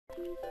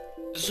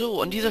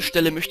So, an dieser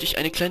Stelle möchte ich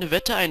eine kleine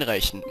Wette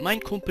einreichen. Mein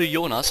Kumpel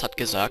Jonas hat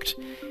gesagt,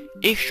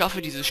 ich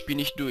schaffe dieses Spiel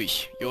nicht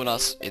durch.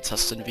 Jonas, jetzt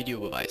hast du einen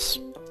Videobeweis.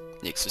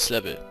 Nächstes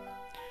Level.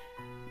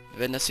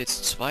 Wenn das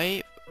jetzt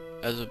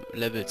also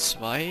Level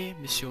 2,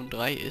 Mission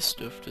 3 ist,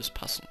 dürfte es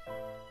passen.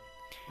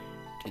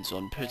 Den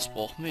Sonnenpilz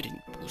brauchen wir,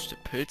 den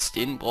Boostepilz,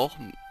 den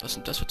brauchen... Was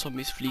sind das für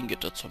Zombies?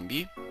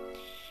 Fliegengitter-Zombie.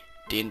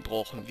 Den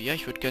brauchen wir.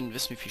 Ich würde gerne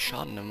wissen, wie viel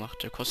Schaden der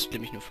macht. Der kostet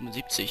nämlich nur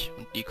 75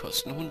 und die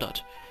kosten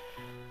 100.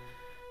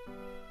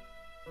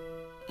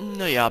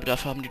 Naja, aber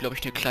dafür haben die, glaube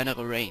ich, eine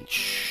kleinere Range.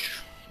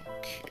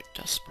 Okay,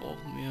 das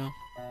brauchen wir.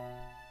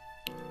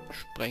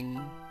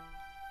 Sprengen.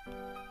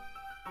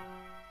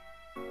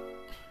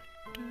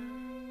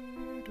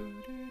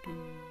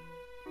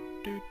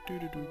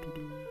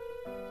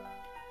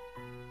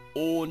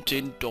 Und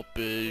den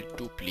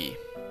Doppel-Dupli.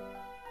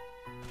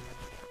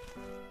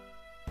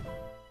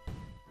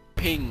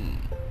 Ping.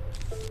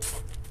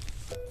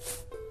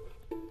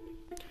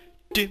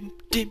 Dim,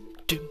 dim,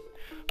 dim.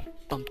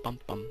 Bam, bam,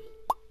 bam.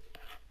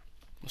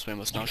 Muss man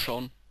was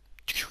nachschauen.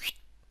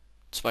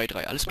 2,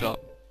 3, alles klar.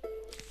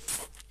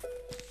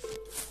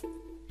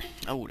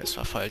 Oh, das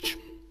war falsch.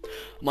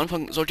 Am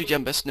Anfang solltet ihr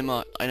am besten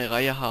immer eine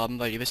Reihe haben,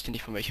 weil ihr wisst ja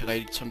nicht, von welcher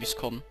Reihe die Zombies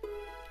kommen.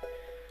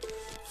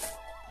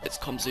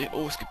 Jetzt kommen sie.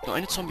 Oh, es gibt nur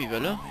eine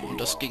Zombie-Welle und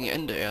das gegen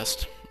Ende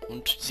erst.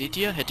 Und seht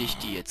ihr, hätte ich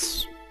die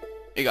jetzt.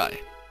 Egal.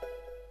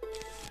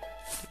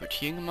 Der wird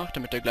hier gemacht,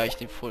 damit er gleich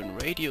den vollen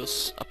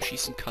Radius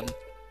abschießen kann.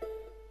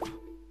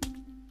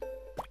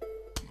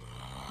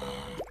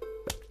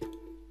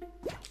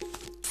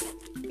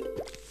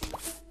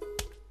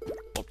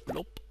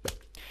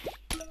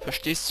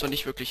 Verstehst zwar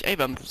nicht wirklich, ey,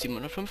 wir haben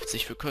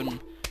 750, wir können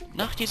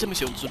nach dieser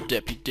Mission zu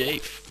Deppy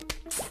Dave.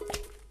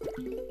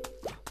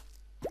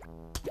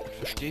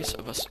 Verstehst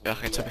du was?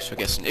 Ach, jetzt habe ich es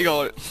vergessen.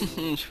 Egal.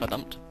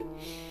 Verdammt.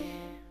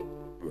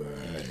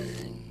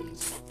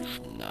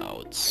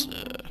 Schnauze.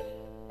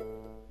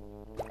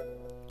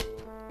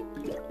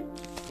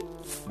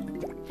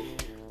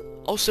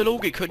 Aus der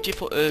Logik könnt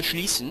ihr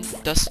schließen,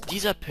 dass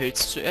dieser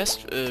Pilz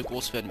zuerst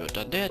groß werden wird.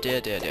 Dann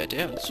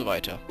der und so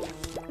weiter.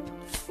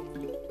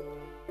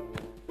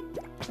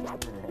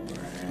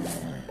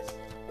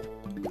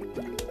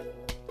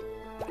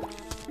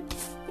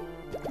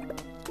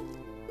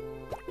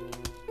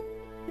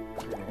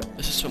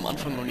 Es ist am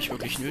Anfang noch nicht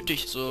wirklich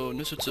nötig, so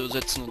Nüsse zu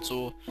setzen und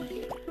so.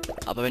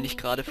 Aber wenn ich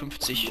gerade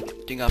 50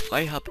 Dinger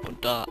frei habe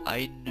und da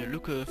eine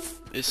Lücke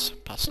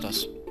ist, passt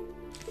das.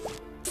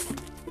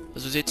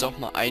 Also seht auch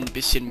mal ein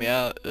bisschen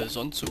mehr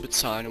Sonnen zu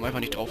bezahlen, um einfach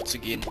nicht drauf zu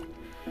gehen.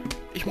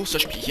 Ich muss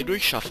das Spiel hier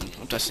durchschaffen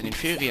und das in den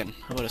Ferien.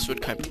 Aber das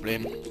wird kein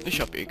Problem. Ich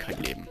habe eh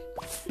kein Leben.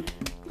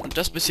 Und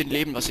das bisschen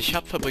Leben, was ich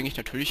habe, verbringe ich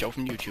natürlich auf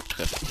dem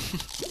YouTube-Treffen.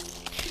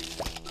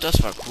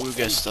 Das war cool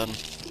gestern.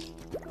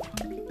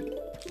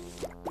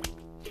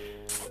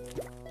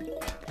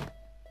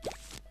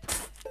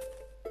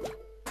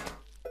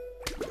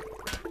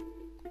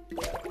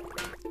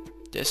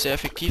 Der ist sehr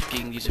effektiv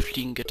gegen diese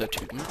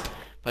Fliegengitter-Typen,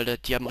 weil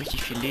die haben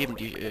richtig viel Leben,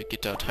 die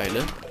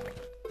Gitterteile.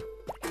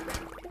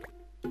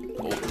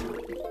 Oh.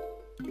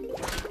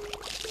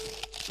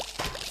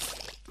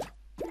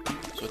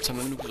 So, jetzt haben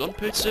wir genug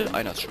Sonnenpilze.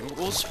 Einer ist schon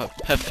groß.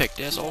 Perfekt,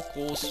 der ist auch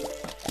groß.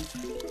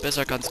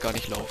 Besser kann es gar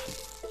nicht laufen.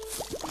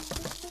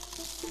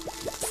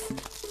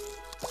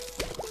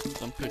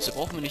 Sonnenpilze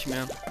brauchen wir nicht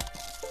mehr.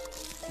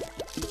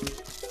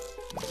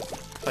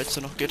 Falls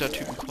da noch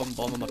Gittertypen kommen,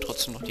 bauen wir mal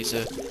trotzdem noch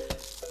diese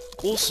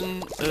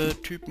großen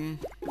Typen.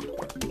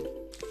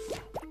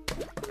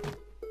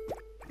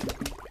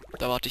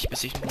 Da warte ich,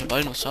 bis ich noch eine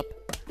Walnuss habe,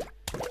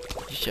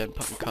 die ich hier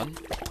einpacken kann.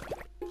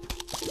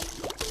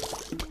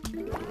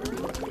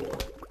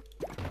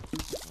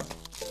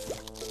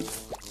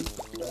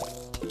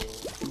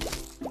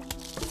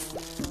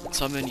 Jetzt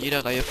haben wir in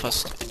jeder Reihe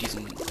fast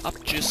diesen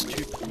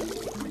Abgis-Typ.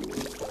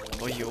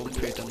 Aber hier oben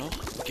fehlt er noch.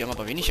 Die haben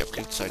aber wenig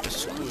Abklingzeit, das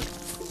ist cool.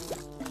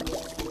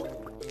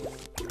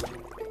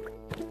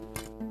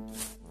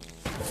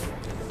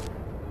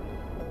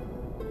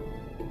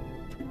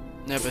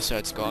 Na, besser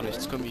als gar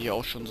nichts. Können wir hier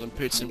auch schon so einen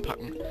Pilz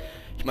hinpacken.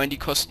 Ich meine, die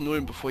kosten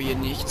 0, bevor ihr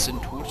nichts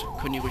hin tut,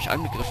 können die ruhig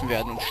angegriffen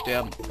werden und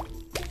sterben.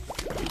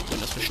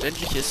 Wenn das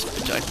verständlich ist,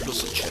 bitte ein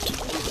Plus im Chat.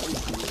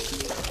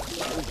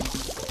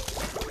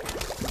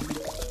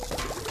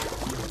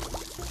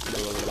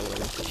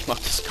 Ich mach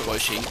das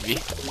Geräusch irgendwie.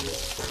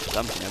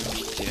 Verdammt,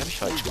 den hab ich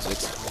falsch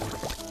gesetzt.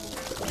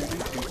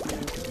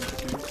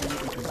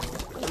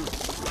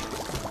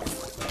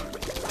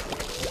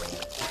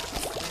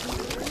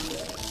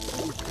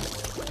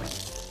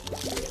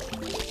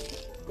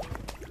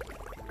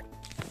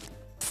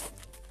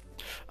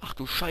 Ach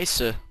du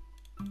Scheiße.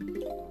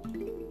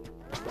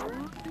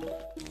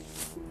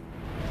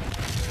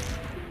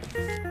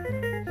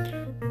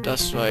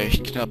 Das war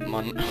echt knapp,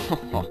 Mann.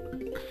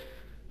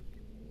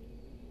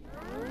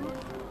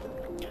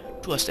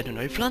 Du hast eine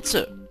neue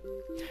Pflanze.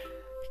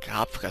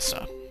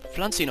 Grabfresser.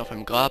 Pflanze ihn auf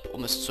einem Grab,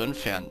 um es zu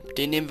entfernen.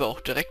 Den nehmen wir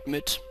auch direkt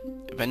mit,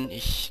 wenn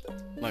ich...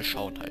 Mal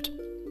schauen halt.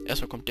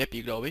 Erstmal kommt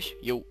Deppy, glaube ich.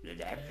 Jo.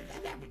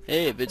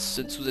 Hey, willst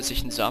du den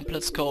zusätzlichen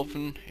Samenplatz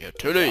kaufen? Ja,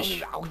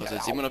 natürlich.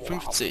 Kostet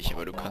 750,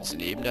 aber du kannst in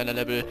jedem deiner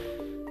Level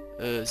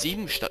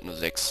 7 statt nur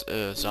 6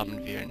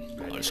 Samen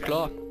wählen. Alles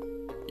klar.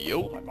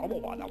 Jo.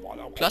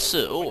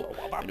 Klasse. Oh,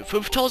 wenn du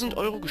 5000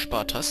 Euro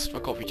gespart hast,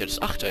 verkaufe ich dir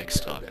das 8er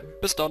extra.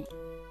 Bis dann.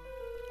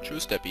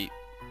 Tschüss, Deppy.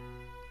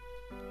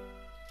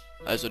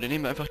 Also, dann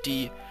nehmen wir einfach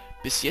die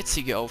bis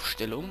jetzige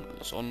Aufstellung.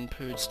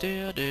 Sonnenpilz,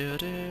 der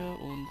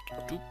und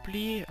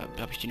Dupli.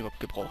 Habe ich den überhaupt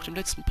gebraucht im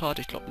letzten Part?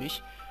 Ich glaube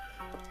nicht.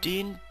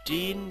 Den,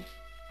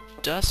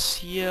 das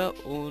hier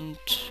und...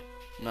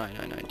 Nein,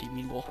 die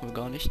Minen brauchen wir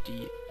gar nicht.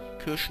 Die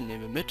Kirschen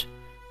nehmen wir mit.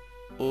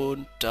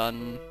 Und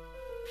dann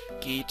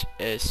geht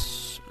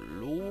es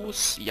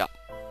los. Ja.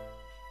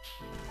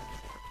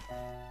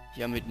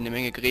 Hier haben wir eine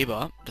Menge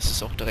Gräber. Das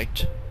ist auch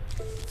direkt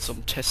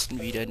zum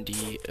Testen, wie denn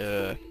die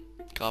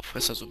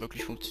Grabfresser so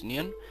wirklich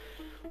funktionieren.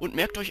 Und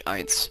merkt euch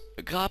eins.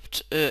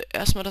 Grabt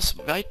erstmal das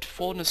weit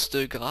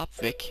vorneste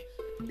Grab weg.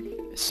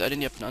 Es sei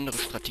denn, ihr habt eine andere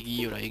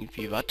Strategie oder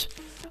irgendwie was.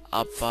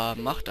 Aber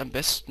macht am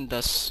besten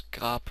das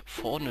Grab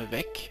vorne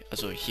weg,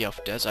 also hier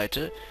auf der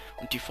Seite,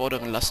 und die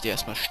vorderen lasst ihr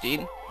erstmal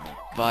stehen,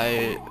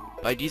 weil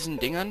bei diesen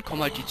Dingern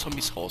kommen halt die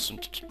Zombies raus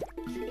und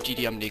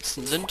die am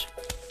nächsten sind,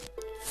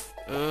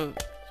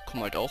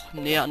 kommen halt auch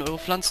näher an eure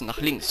Pflanzen, nach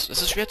links.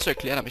 Das ist schwer zu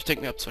erklären, aber ich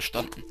denke, ihr habt es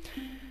verstanden.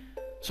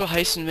 So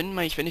heißen,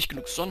 wenn ich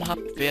genug Sonnen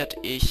habe, werde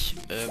ich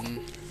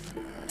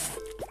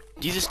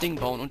dieses Ding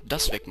bauen und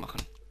das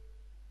wegmachen.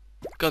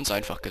 Ganz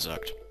einfach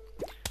gesagt.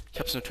 Ich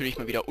habe es natürlich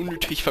mal wieder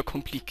unnötig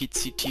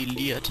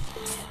verkompliziert.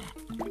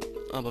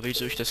 Aber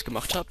wieso ich das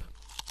gemacht habe?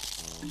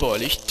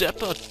 Weil ich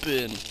deppert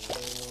bin.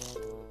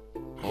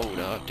 Oh,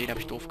 den habe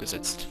ich doof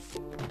gesetzt.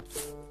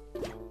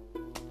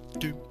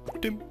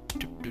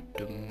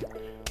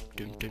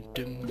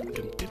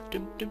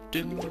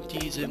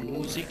 Diese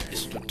Musik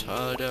ist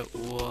total der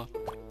Ohrwurm.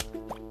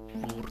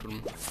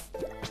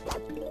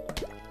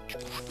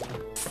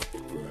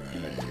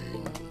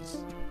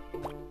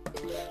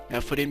 Ja,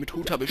 vor denen mit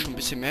Hut habe ich schon ein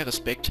bisschen mehr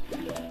Respekt,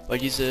 weil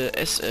diese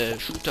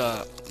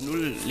Shooter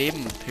 0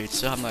 Leben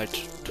Pilze haben halt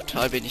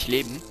total wenig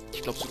Leben.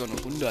 Ich glaube sogar nur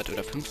 100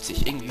 oder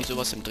 50, irgendwie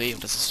sowas im Dreh,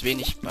 und das ist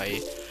wenig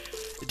bei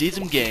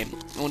diesem Game.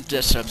 Und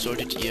deshalb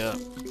solltet ihr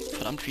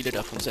verdammt viele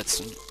davon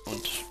setzen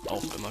und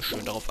auch immer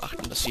schön darauf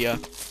achten, dass ihr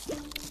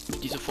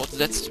die sofort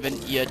setzt,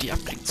 wenn ihr die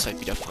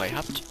Abklingzeit wieder frei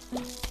habt.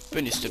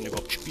 Wenn ihr es denn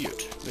überhaupt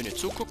spielt. Wenn ihr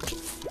zuguckt,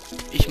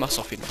 ich mach's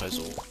auf jeden Fall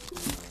so.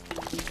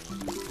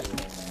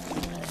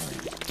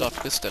 Da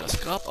frisst er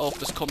das Grab auf,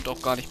 das kommt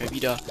auch gar nicht mehr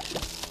wieder.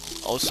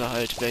 Außer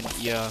halt, wenn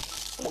ihr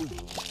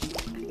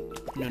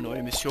eine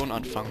neue Mission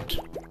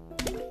anfangt.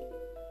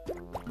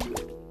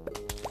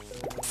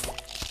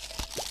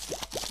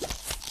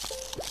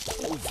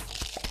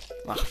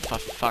 Ach,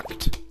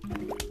 verfuckt.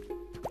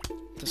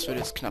 Das wird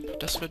jetzt knapp.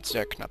 Das wird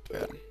sehr knapp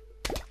werden.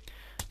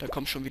 Da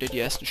kommen schon wieder die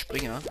ersten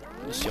Springer.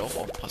 Müsst ihr auch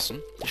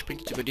aufpassen. Der springt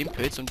jetzt über den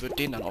Pilz und wird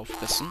den dann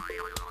auffressen.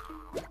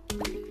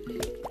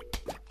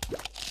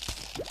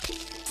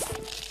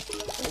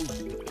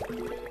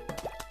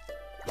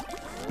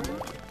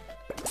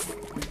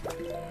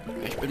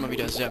 Ich bin mal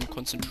wieder sehr am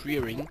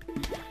Konzentrieren.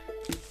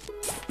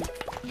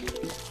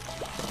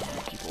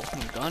 Die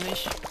brauchen wir gar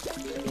nicht.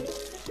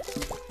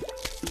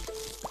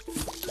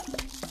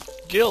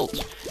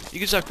 Guild. Wie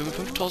gesagt, wenn wir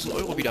 5000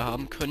 Euro wieder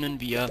haben, können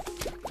wir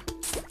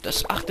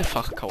das 8.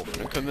 Fach kaufen.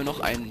 Dann können wir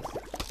noch einen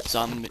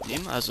Samen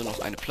mitnehmen, also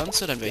noch eine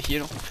Pflanze. Dann wäre hier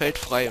noch ein Feld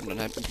frei und dann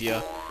hätten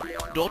wir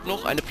dort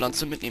noch eine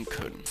Pflanze mitnehmen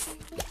können.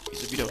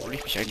 Wieso wiederhole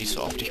ich mich eigentlich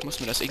so oft? Ich muss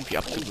mir das irgendwie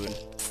abgewöhnen.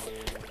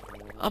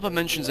 Aber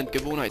Menschen sind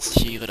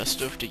Gewohnheitstiere, das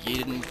dürfte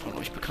jedem von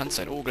euch bekannt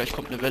sein. Oh, gleich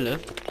kommt eine Welle.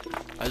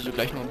 Also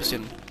gleich noch ein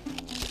bisschen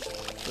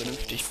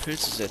vernünftig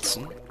Pilze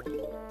setzen.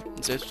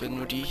 Und selbst wenn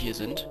nur die hier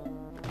sind.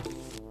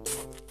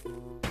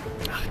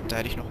 Ach, da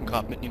hätte ich noch ein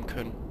Grab mitnehmen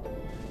können.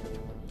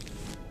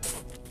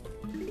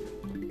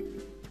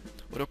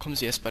 Oder kommen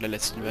sie erst bei der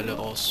letzten Welle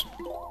raus?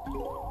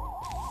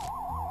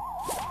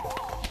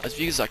 Also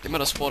wie gesagt, immer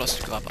das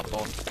vorderste Grab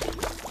abbauen.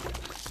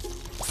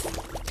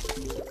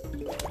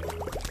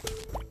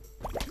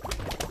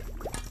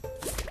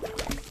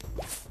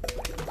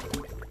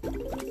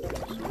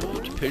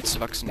 Pilze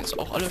wachsen jetzt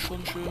auch alle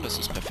schon schön, das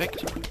ist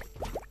perfekt.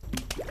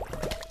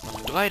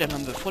 Noch 3, dann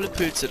haben wir volle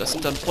Pilze, das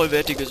sind dann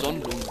vollwertige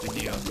Sonnenblumen,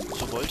 wenn ihr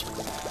so wollt.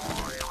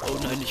 Oh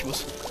nein, ich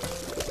muss...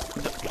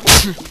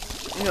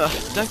 Ja,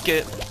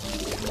 danke.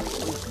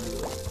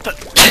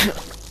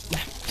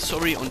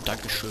 Sorry und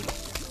Dankeschön.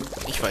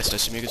 Ich weiß,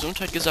 dass ihr mir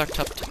Gesundheit gesagt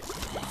habt,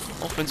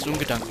 auch wenn es nur ein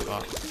Gedanke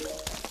war.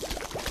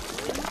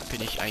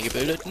 Bin ich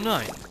eingebildet?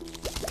 Nein.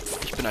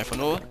 Ich bin einfach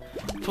nur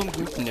vom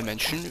Guten der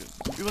Menschen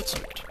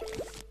überzeugt.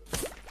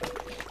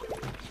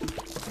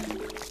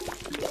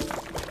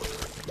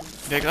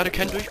 Wer gerade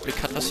keinen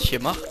Durchblick hat, was ich hier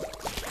mache,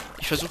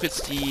 ich versuche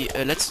jetzt die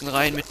letzten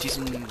Reihen mit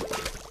diesen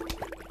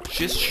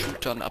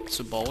Schiss-Shootern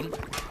abzubauen,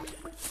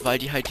 weil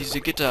die halt diese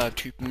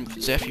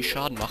Gittertypen sehr viel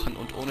Schaden machen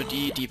und ohne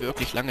die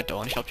wirklich lange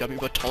dauern. Ich glaube, wir haben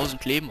über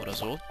 1000 Leben oder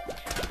so.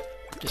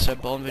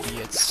 Deshalb bauen wir die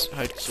jetzt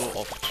halt so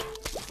oft.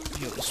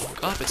 Hier ist so ein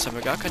Grab, jetzt haben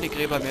wir gar keine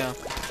Gräber mehr.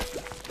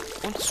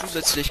 Und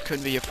zusätzlich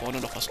können wir hier vorne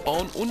noch was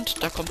bauen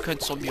und da kommt kein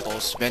Zombie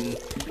raus, wenn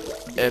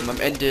am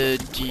Ende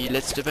die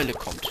letzte Welle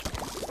kommt.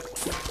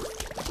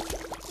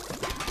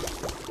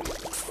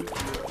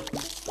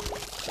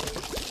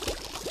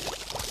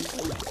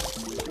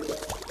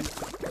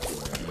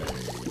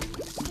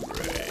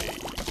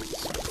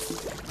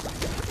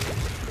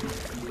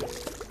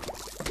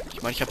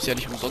 Ich meine, ich habe sie ja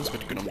nicht umsonst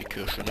mitgenommen, die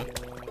Kirsche, ne?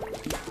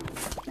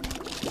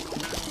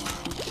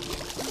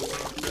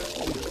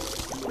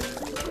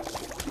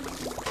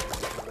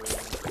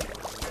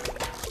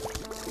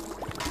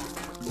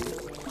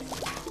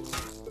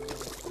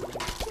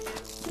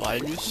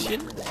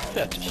 Walnüsschen,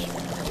 fertig.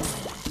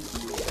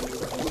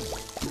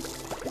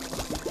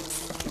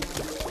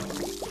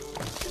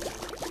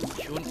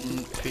 Hier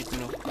unten fehlt mir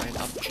noch ein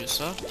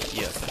Abschisser.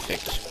 Hier,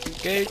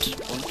 perfekt. Geld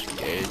und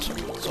Geld.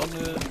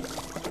 Sonne.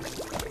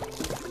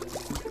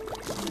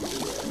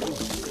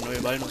 Eine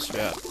neue Walnuss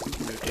wäre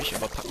nötig,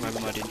 aber packen wir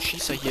einfach mal den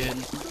Schießer hier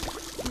hin.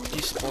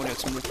 Die spawnen ja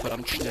zum Glück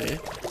verdammt schnell.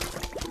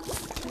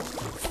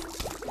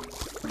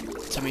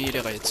 Jetzt haben wir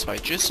jede Reihe 2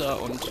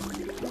 Gisser und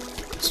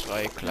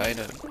 2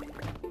 kleine.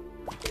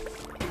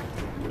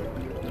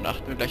 Dann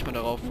achten wir gleich mal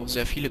darauf, wo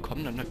sehr viele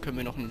kommen. Dann können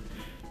wir noch einen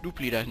Loop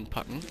Leader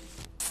hinpacken.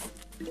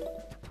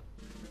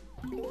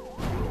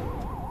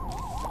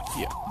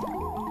 Hier.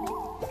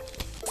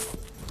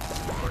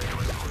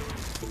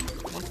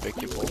 Und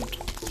weggebombt.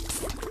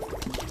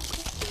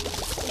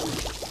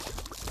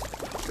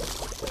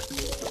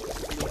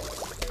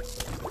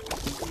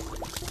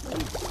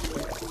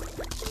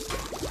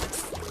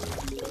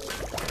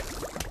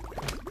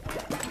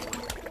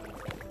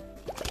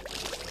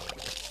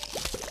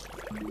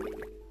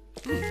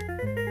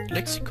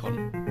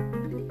 Lexikon.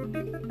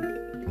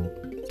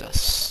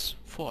 Das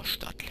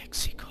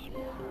Vorstadtlexikon.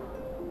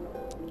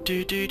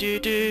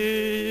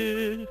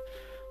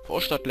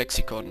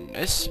 Vorstadtlexikon.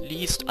 Es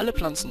liest alle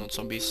Pflanzen und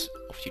Zombies,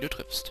 auf die du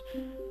triffst.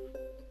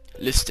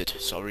 Listed.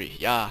 Sorry.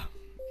 Ja,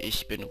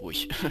 ich bin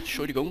ruhig.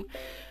 Entschuldigung.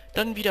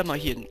 Dann wieder mal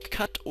hier einen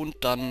Cut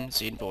und dann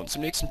sehen wir uns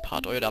im nächsten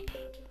Part. Euer Dab.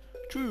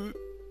 Tschüss.